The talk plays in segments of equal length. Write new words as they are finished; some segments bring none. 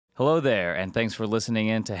Hello there, and thanks for listening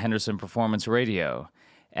in to Henderson Performance Radio.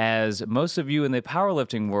 As most of you in the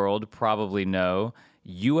powerlifting world probably know,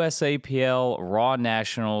 USAPL Raw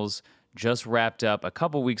Nationals just wrapped up a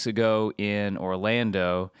couple weeks ago in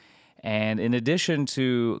Orlando, and in addition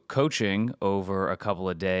to coaching over a couple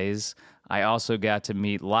of days, I also got to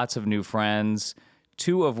meet lots of new friends,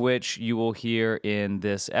 two of which you will hear in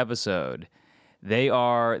this episode. They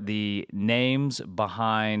are the names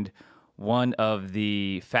behind one of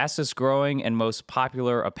the fastest growing and most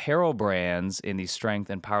popular apparel brands in the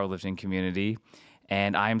strength and powerlifting community.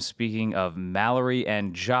 And I'm speaking of Mallory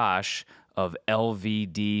and Josh of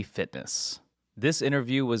LVD Fitness. This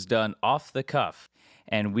interview was done off the cuff,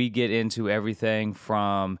 and we get into everything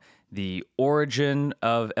from the origin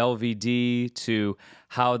of LVD to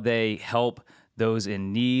how they help those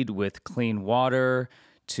in need with clean water,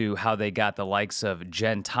 to how they got the likes of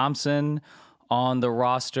Jen Thompson on the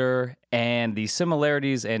roster, and the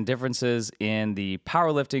similarities and differences in the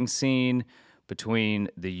powerlifting scene between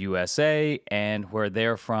the USA and where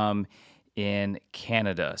they're from in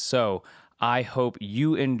Canada. So I hope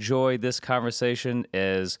you enjoy this conversation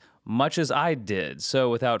as much as I did. So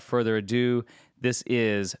without further ado, this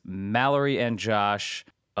is Mallory and Josh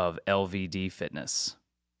of LVD Fitness.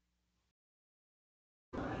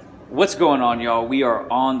 What's going on, y'all? We are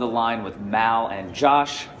on the line with Mal and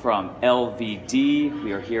Josh from LVD.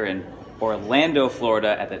 We are here in Orlando,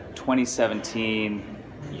 Florida at the 2017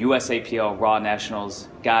 USAPL Raw Nationals.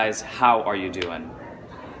 Guys, how are you doing?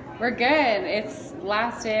 We're good. It's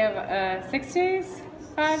last day of 6 days?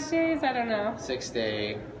 5 days? I don't know.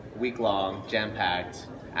 6-day, week-long, jam-packed,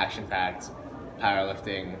 action-packed,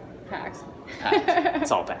 powerlifting. Packed.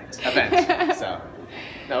 It's all packed. Event. So,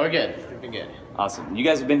 no, we're good. We've been good. Awesome. You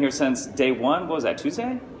guys have been here since day one. What was that,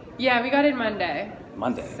 Tuesday? Yeah, we got in Monday.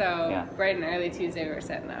 Monday. So, yeah. Bright and early Tuesday we were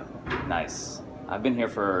setting up. Nice. I've been here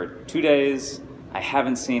for 2 days. I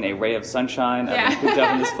haven't seen a ray of sunshine. Yeah. I've been cooped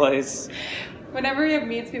up in this place. Whenever we have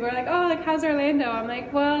meets, people are like, oh, like, how's Orlando? I'm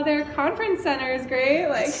like, well, their conference center is great.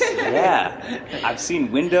 Like, yeah. I've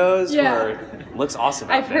seen windows where it looks awesome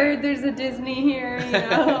out I've heard there's a Disney here, you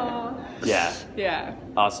know. Yeah. Yeah.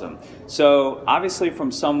 Awesome. So obviously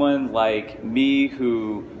from someone like me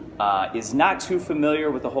who is not too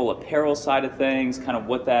familiar with the whole apparel side of things, kind of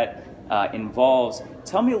what that involves,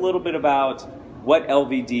 tell me a little bit about what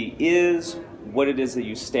LVD is, what it is that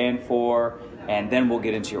you stand for, and then we'll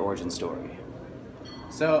get into your origin story.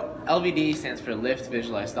 So, LVD stands for Lift,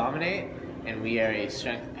 Visualize, Dominate, and we are a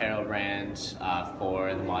strength apparel brand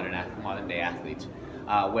for the modern day athlete.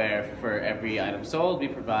 Where for every item sold, we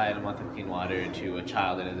provide a month of clean water to a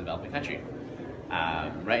child in a developing country.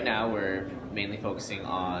 Right now, we're mainly focusing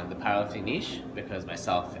on the powerlifting niche because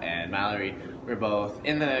myself and Mallory, we're both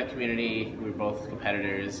in the community, we're both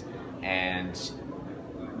competitors, and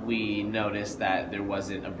we noticed that there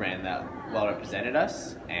wasn't a brand that well represented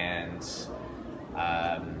us, and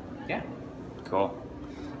yeah. Cool.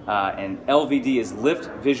 And LVD is Lift,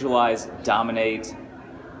 Visualize, Dominate.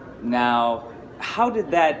 Now, how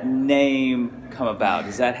did that name come about?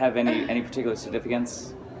 Does that have any particular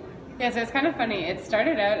significance? Yeah, so it's kind of funny. It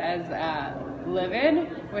started out as livid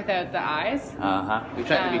without the eyes. We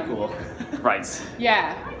tried to be cool. Right.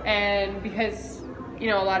 Yeah, and because, you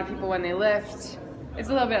know, a lot of people when they lift, it's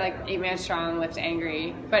a little bit like 8-man strong, lift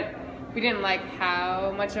angry, but we didn't like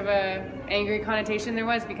how much of a angry connotation there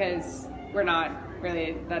was because we're not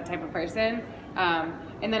really that type of person.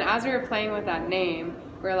 And then as we were playing with that name,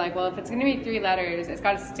 we're like, well, if it's going to be 3 letters, it's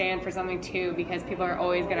got to stand for something too, because people are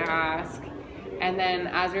always going to ask. And then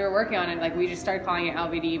as we were working on it, like, we just started calling it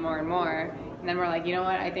LVD more and more. And then we're like, you know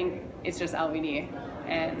what? I think it's just LVD.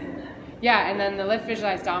 And yeah, and then the Lift,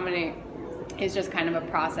 Visualize, Dominate is just kind of a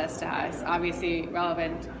process to us. Obviously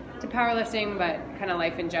relevant to powerlifting, but kind of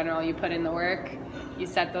life in general. You put in the work, you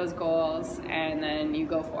set those goals, and then you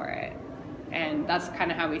go for it. And that's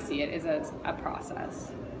kind of how we see it, is as a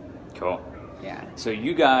process. Cool. Yeah. So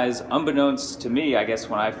you guys, unbeknownst to me, I guess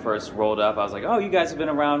when I first rolled up, I was like, oh, you guys have been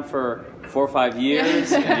around for 4 or 5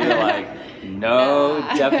 years? And you're like, no,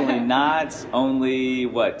 definitely not. Only,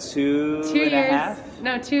 what, two and a half?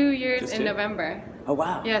 No, 2 years Just in 2? November. Oh,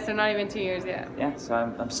 wow. Yeah, so not even 2 years yet. Yeah, so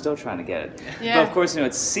I'm still trying to get it. Yeah. But of course, you know,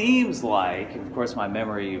 it seems like, of course my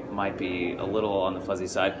memory might be a little on the fuzzy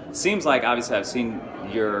side. It seems like, obviously, I've seen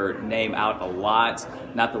your name out a lot,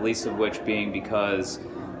 not the least of which being because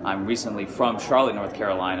I'm recently from Charlotte, North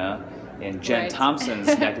Carolina, in Jen Thompson's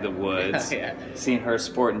neck of the woods, Yeah. seeing her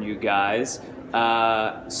sporting you guys.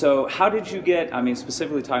 So how did you get, I mean,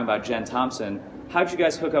 specifically talking about Jen Thompson, how did you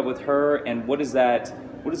guys hook up with her, and what does that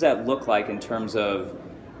look like in terms of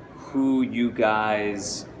who you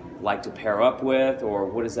guys like to pair up with, or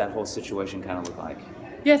what does that whole situation kind of look like?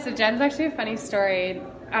 Yeah, so Jen's actually a funny story.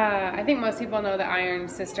 I think most people know the Iron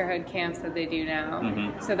Sisterhood camps that they do now.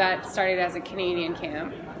 Mm-hmm. So that started as a Canadian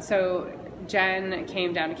camp. So Jen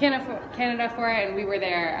came down to Canada for it, and we were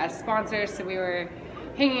there as sponsors. So we were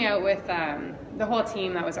hanging out with the whole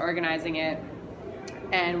team that was organizing it.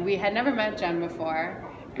 And we had never met Jen before.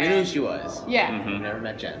 We knew who she was. Yeah. Mm-hmm. Never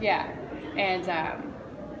met Jen. Yeah. And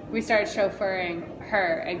we started chauffeuring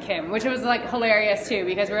her and Kim, which was like hilarious too,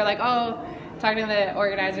 because we were like, oh, talking to the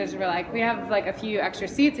organizers, we're like, we have like a few extra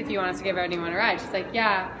seats if you want us to give anyone a ride. She's like,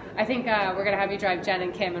 yeah, I think we're going to have you drive Jen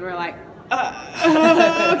and Kim. And we're like,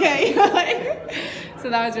 okay. So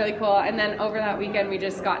that was really cool. And then over that weekend, we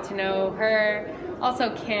just got to know her,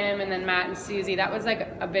 also Kim, and then Matt and Susie. That was like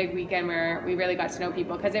a big weekend where we really got to know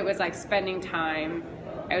people, because it was like spending time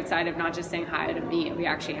outside of not just saying hi to meet. We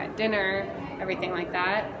actually had dinner, everything like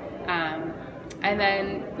that. And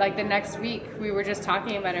then like the next week we were just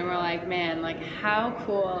talking about it, and we're like, man, like how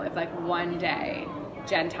cool if like one day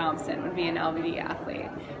Jen Thompson would be an LVD athlete.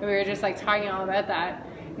 And we were just like talking all about that.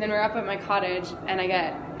 And then we're up at my cottage, and I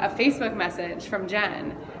get a Facebook message from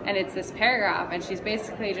Jen, and it's this paragraph, and she's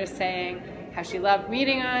basically just saying how she loved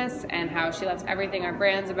meeting us and how she loves everything our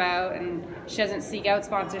brand's about, and she doesn't seek out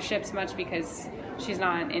sponsorships much because she's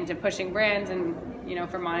not into pushing brands and, you know,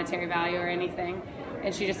 for monetary value or anything.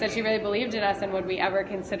 And she just said she really believed in us, and would we ever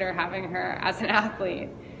consider having her as an athlete.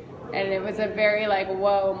 And it was a very like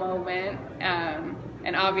whoa moment.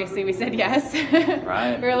 And obviously we said yes.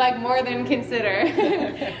 Right. We were like, more than consider.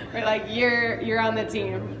 We're like, you're on the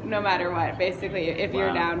team no matter what, basically. If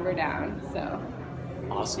you're down, we're down. So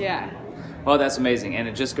awesome. Yeah. Well, that's amazing. And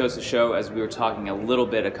it just goes to show, as we were talking a little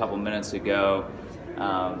bit a couple minutes ago,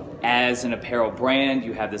 as an apparel brand,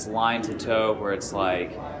 you have this line to toe where it's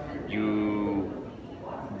like you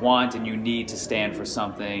want and you need to stand for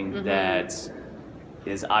something that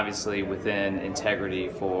is obviously within integrity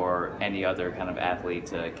for any other kind of athlete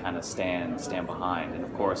to kind of stand behind. And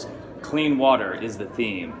of course, clean water is the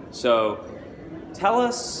theme. So tell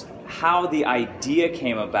us how the idea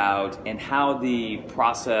came about and how the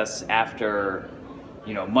process after,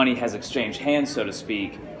 you know, money has exchanged hands, so to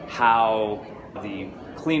speak, how the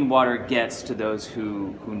clean water gets to those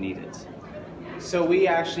who need it. So we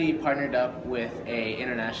actually partnered up with a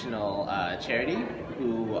international charity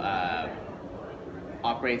who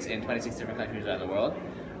operates in 26 different countries around the world.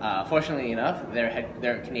 Fortunately enough,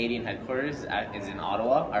 their Canadian headquarters is in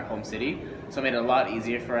Ottawa, our home city, so it made it a lot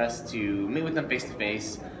easier for us to meet with them face to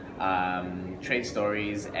face, trade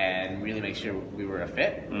stories, and really make sure we were a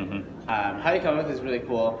fit. How you come up with is really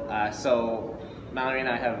cool. So Mallory and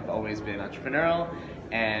I have always been entrepreneurial,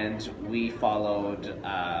 and we followed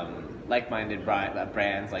like-minded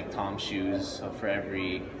brands like Tom's shoes. So for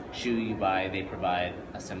every shoe you buy, they provide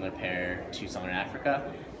a similar pair to somewhere in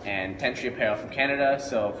Africa. And Ten Tree Apparel from Canada,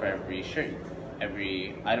 so for every shirt,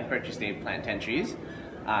 every item purchased, they plant 10 trees.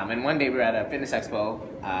 And one day we were at a fitness expo,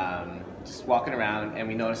 just walking around, and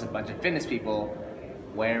we noticed a bunch of fitness people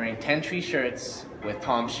wearing 10 Tree shirts with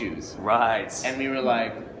Tom's shoes. Right. And we were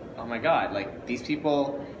like, oh my God, like these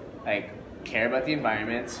people like care about the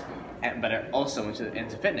environment, but are also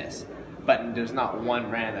into fitness. But there's not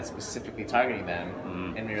one brand that's specifically targeting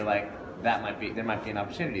them. And we were like, there might be an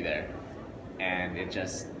opportunity there. And it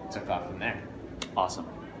just took off from there. Awesome.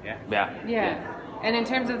 Yeah. And in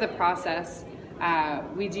terms of the process,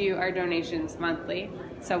 we do our donations monthly.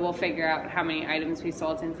 So we'll figure out how many items we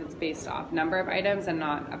sold, since it's based off number of items and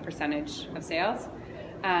not a percentage of sales.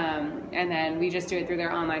 And then we just do it through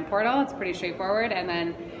their online portal. It's pretty straightforward. And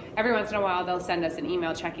then every once in a while, they'll send us an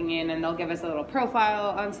email checking in, and they'll give us a little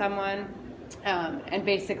profile on someone. And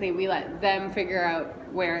basically, we let them figure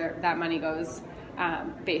out where that money goes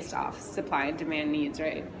based off supply and demand needs,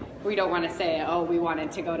 right? We don't want to say, oh, we want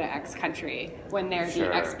it to go to X country, when they're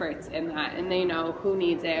the experts in that, and they know who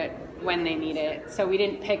needs it, when they need it. So we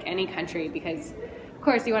didn't pick any country because, of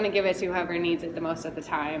course, you want to give it to whoever needs it the most at the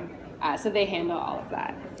time. So they handle all of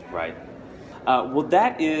that. Right. Well,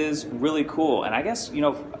 that is really cool. And I guess, you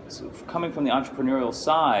know, coming from the entrepreneurial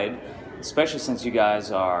side, especially since you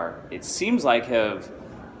guys it seems like have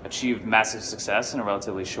achieved massive success in a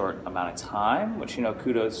relatively short amount of time, which, you know,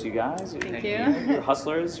 kudos to you guys. Thank you. You're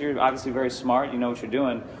hustlers. You're obviously very smart. You know what you're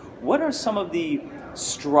doing. What are some of the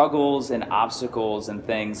struggles and obstacles and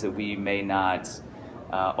things that we may not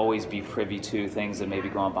always be privy to, things that may be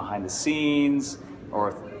going behind the scenes,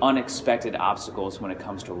 or unexpected obstacles when it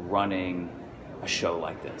comes to running a show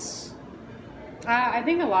like this? I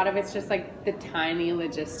think a lot of it's just like the tiny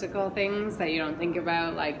logistical things that you don't think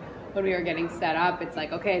about. Like when we were getting set up, it's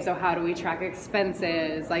like, okay, so how do we track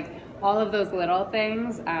expenses? Like all of those little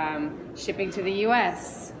things, shipping to the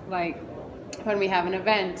US, like when we have an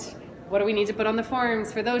event, what do we need to put on the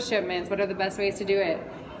forms for those shipments? What are the best ways to do it?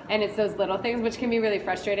 And it's those little things, which can be really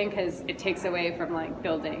frustrating because it takes away from like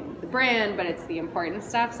building the brand, but it's the important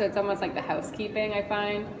stuff. So it's almost like the housekeeping, I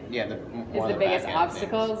find. Yeah, is the biggest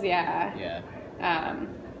obstacles. Yeah. Yeah.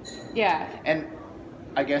 Yeah. And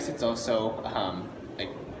I guess it's also like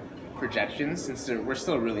projections, since we're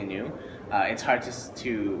still really new. It's hard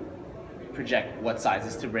to project what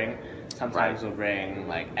sizes to bring. Sometimes we'll bring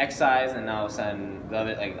like X size, and then all of a sudden the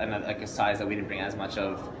other like a size that we didn't bring as much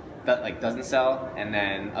of that like doesn't sell, and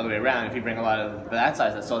then other way around, if you bring a lot of that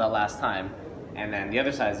size that sold out last time, and then the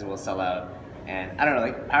other sizes will sell out. And I don't know,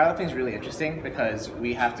 like powerlifting is really interesting because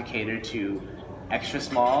we have to cater to extra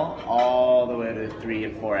small all the way to 3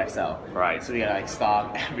 and 4 XL. Right. So we gotta like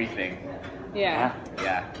stock everything. Yeah.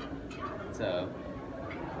 Yeah. So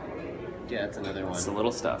yeah, it's another one. It's the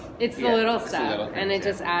little stuff. It's the little it's the stuff, little things, and it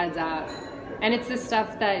just adds up. And it's the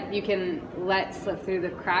stuff that you can let slip through the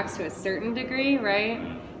cracks to a certain degree,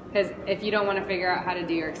 right? Because if you don't want to figure out how to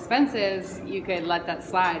do your expenses, you could let that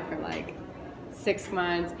slide for like 6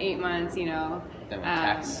 months, 8 months, you know. Then with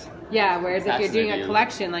tax. Yeah, whereas if you're Taxes doing are a due.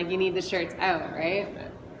 collection, like you need the shirts out, right?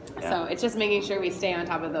 Yeah. So it's just making sure we stay on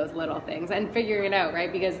top of those little things and figuring it out,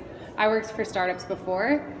 right? Because I worked for startups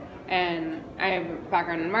before, and I have a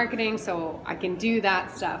background in marketing, so I can do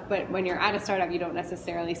that stuff. But when you're at a startup, you don't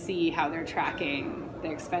necessarily see how they're tracking the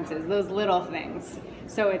expenses, those little things.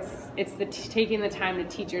 So it's taking the time to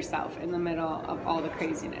teach yourself in the middle of all the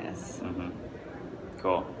craziness. Mm-hmm.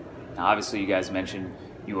 Cool. Now, obviously, you guys mentioned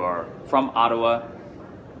you are from Ottawa.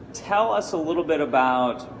 Tell us a little bit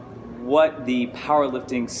about what the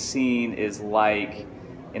powerlifting scene is like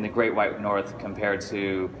in the Great White North compared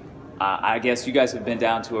to, I guess you guys have been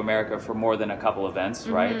down to America for more than a couple events,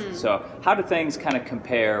 right? Mm-hmm. So how do things kind of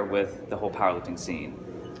compare with the whole powerlifting scene?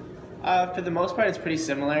 For the most part, it's pretty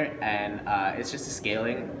similar, and it's just a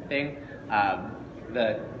scaling thing.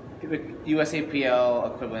 The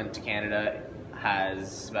USAPL equivalent to Canada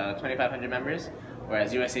has about 2,500 members,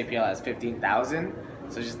 whereas USAPL has 15,000,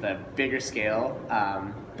 so it's just a bigger scale,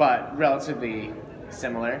 but relatively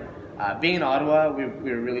similar. Being in Ottawa, we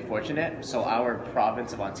were really fortunate, so our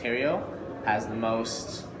province of Ontario has the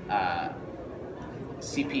most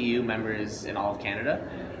CPU members in all of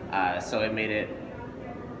Canada, so it made it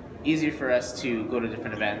easier for us to go to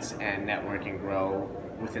different events and network and grow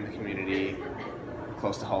within the community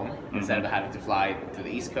close to home, instead of having to fly to the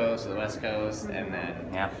East Coast or the West Coast, and then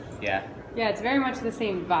yeah, it's very much the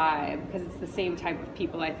same vibe because it's the same type of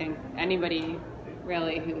people. I think anybody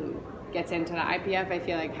really who gets into the IPF, I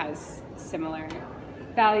feel like has similar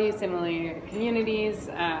values, similar communities.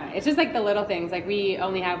 It's just like the little things. Like we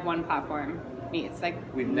only have one platform meets. Like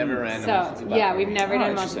we've never ran a so multi-platform yeah, we've never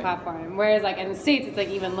done interesting. multi-platform. Whereas like in the States, it's like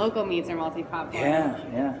even local meets are multi-platform.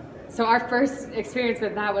 Yeah. So our first experience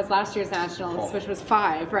with that was last year's nationals, which was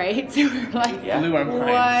 5, right? So we're like, Blew our minds.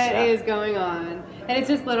 what is going on? And it's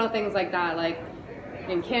just little things like that. Like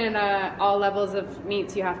in Canada, all levels of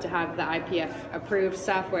meets you have to have the IPF approved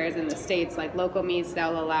stuff, whereas in the States, like local meets,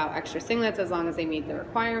 they'll allow extra singlets as long as they meet the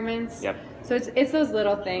requirements. Yep. So it's those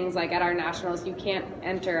little things. Like at our nationals, you can't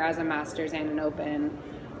enter as a masters and an open.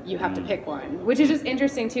 You have to pick one, which is just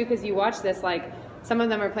interesting too, because you watch this, like some of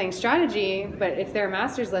them are playing strategy, but if they're a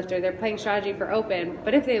masters lifter, they're playing strategy for open,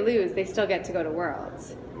 but if they lose, they still get to go to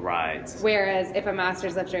worlds. Right. Whereas if a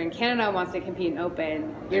masters lifter in Canada wants to compete in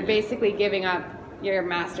open, you're basically giving up your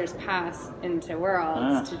masters pass into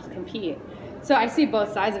worlds to compete. So I see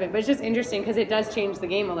both sides of it, but it's just interesting because it does change the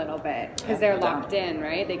game a little bit because they're locked in,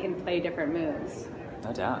 right? They can play different moves.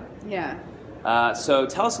 No doubt. Yeah. So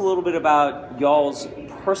tell us a little bit about y'all's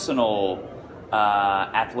personal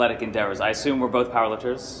athletic endeavors. I assume we're both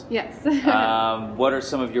powerlifters. Yes. What are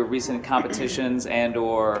some of your recent competitions, and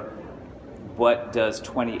or what does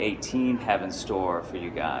 2018 have in store for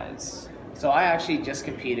you guys? So I actually just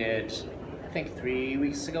competed, I think 3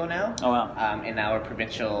 weeks ago now. Oh wow. In our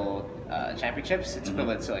provincial championships. It's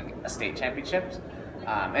equivalent to like a state championships.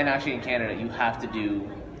 And actually in Canada, you have to do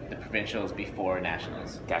the provincials before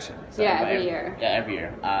nationals. Gotcha. So Yeah, every year. Yeah, every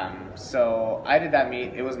year. So I did that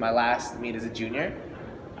meet. It was my last meet as a junior.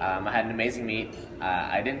 I had an amazing meet.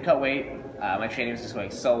 I didn't cut weight. My training was just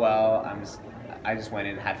going so well. I just went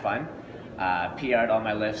in and had fun. PR'd all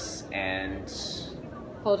my lifts and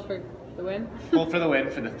Hold for the win. pulled for the win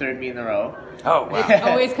for the 3rd meet in a row. Oh wow. It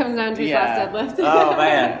always comes down to his Yeah. last deadlift. Oh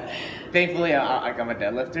man. Thankfully, I'm a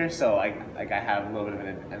deadlifter, so I have a little bit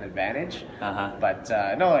of an advantage. But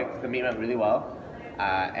no, like the meet went really well.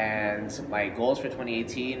 And my goals for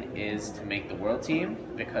 2018 is to make the world team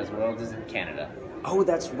because World is in Canada. Oh,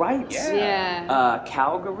 that's right. Yeah.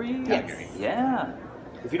 Calgary? Yes. Yeah.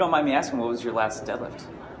 If you don't mind me asking, what was your last deadlift?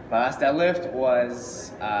 My last deadlift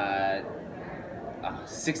was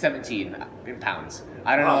 617 in pounds.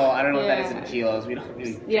 I don't know. I don't know what that is in kilos. We don't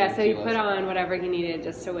really. Yeah. So kilos. he put on whatever he needed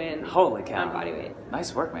just to win. Holy cow. On body weight.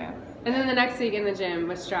 Nice work, man. And then the next week in the gym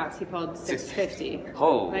with straps, he pulled 650.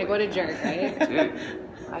 Holy. Like, what a jerk, right? Dude,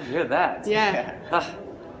 I hear that. Yeah.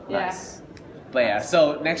 Nice. But yeah,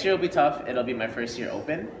 so next year will be tough. It'll be my first year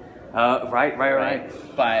open. Right.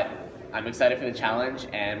 But I'm excited for the challenge,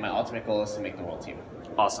 and my ultimate goal is to make the world team.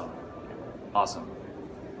 Awesome.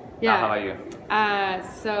 Yeah. How about you?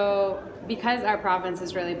 So because our province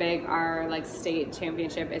is really big, our like state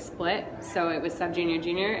championship is split. So it was sub junior,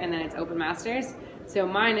 junior, and then it's open masters. So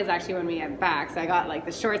mine is actually when we get back. So I got like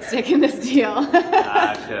the short stick in this deal.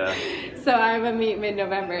 Gotcha. So I have a meet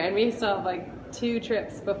mid-November, and we still have like 2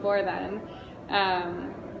 trips before then.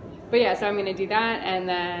 But yeah, so I'm going to do that, and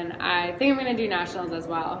then I think I'm going to do nationals as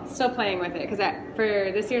well. Still playing with it, because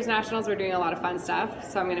for this year's nationals, we're doing a lot of fun stuff.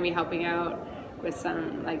 So I'm going to be helping out with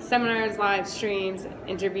some like seminars, live streams,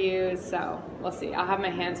 interviews. So we'll see. I'll have my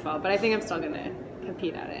hands full, but I think I'm still going to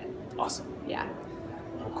compete at it. Awesome. Yeah.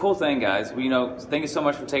 Well, cool thing, guys. Well, thank you so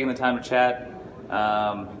much for taking the time to chat.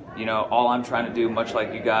 All I'm trying to do, much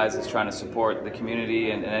like you guys, is trying to support the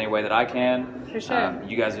community in any way that I can. For sure.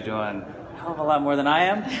 You guys are doing a hell of a lot more than I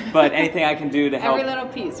am, but anything I can do to help. Every little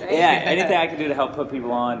piece, right? Yeah, anything I can do to help put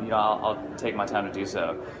people on, I'll take my time to do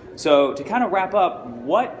so. So to kind of wrap up,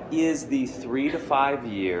 what is the 3 to 5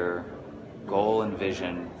 year goal and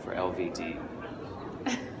vision for LVD?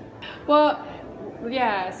 Well,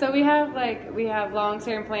 yeah, so we have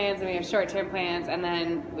long-term plans and we have short-term plans, and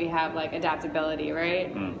then we have like adaptability,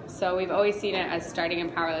 right? So we've always seen it as starting in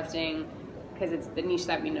powerlifting because it's the niche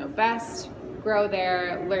that we know best, grow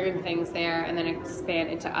there, learn things there, and then expand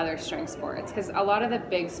into other strength sports. Because a lot of the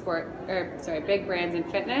big brands in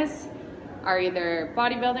fitness are either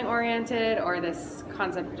bodybuilding oriented or this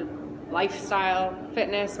concept of lifestyle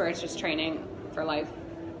fitness where it's just training for life.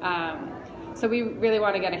 So we really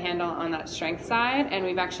want to get a handle on that strength side, and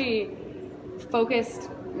we've actually focused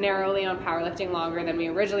narrowly on powerlifting longer than we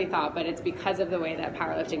originally thought, but it's because of the way that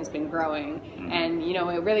powerlifting's been growing. And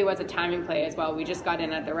it really was a timing play as well. We just got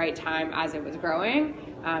in at the right time as it was growing.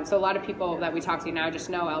 So a lot of people that we talk to now just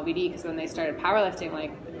know LVD because when they started powerlifting,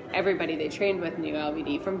 like everybody they trained with knew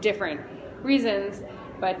LVD from different reasons,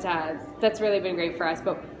 but that's really been great for us.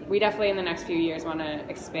 But we definitely in the next few years want to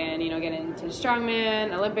expand, get into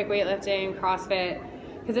strongman, Olympic weightlifting, CrossFit,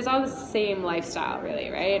 because it's all the same lifestyle really,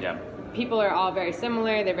 right? Yeah. People are all very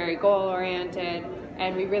similar, they're very goal oriented,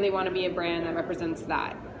 and we really want to be a brand that represents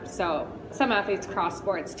that. So some athletes cross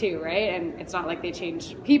sports too, right? And it's not like they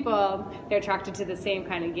change people, they're attracted to the same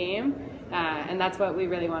kind of game, and that's what we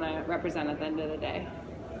really want to represent at the end of the day.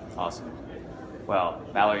 Awesome. Well,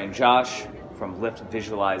 Mallory and Josh from Lift,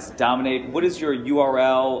 Visualize, Dominate, what is your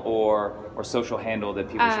URL or social handle that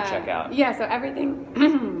people should check out? Yeah, so everything,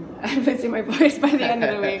 I'm losing my voice by the end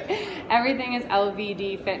of the week. Everything is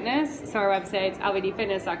LVD Fitness. So our website's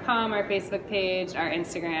lvdfitness.com, our Facebook page, our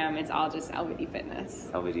Instagram, it's all just LVD Fitness.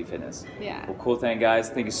 LVD Fitness. Yeah. Well, cool thing, guys.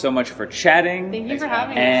 Thank you so much for chatting. Thank you for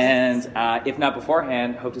having us. And if not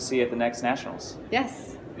beforehand, hope to see you at the next Nationals.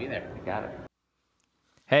 Yes. Be there. Got it.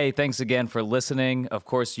 Hey, thanks again for listening. Of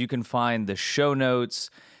course, you can find the show notes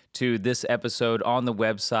to this episode on the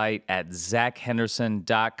website at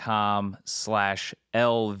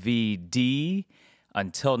zachhenderson.com/LVD.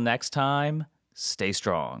 Until next time, stay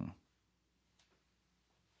strong.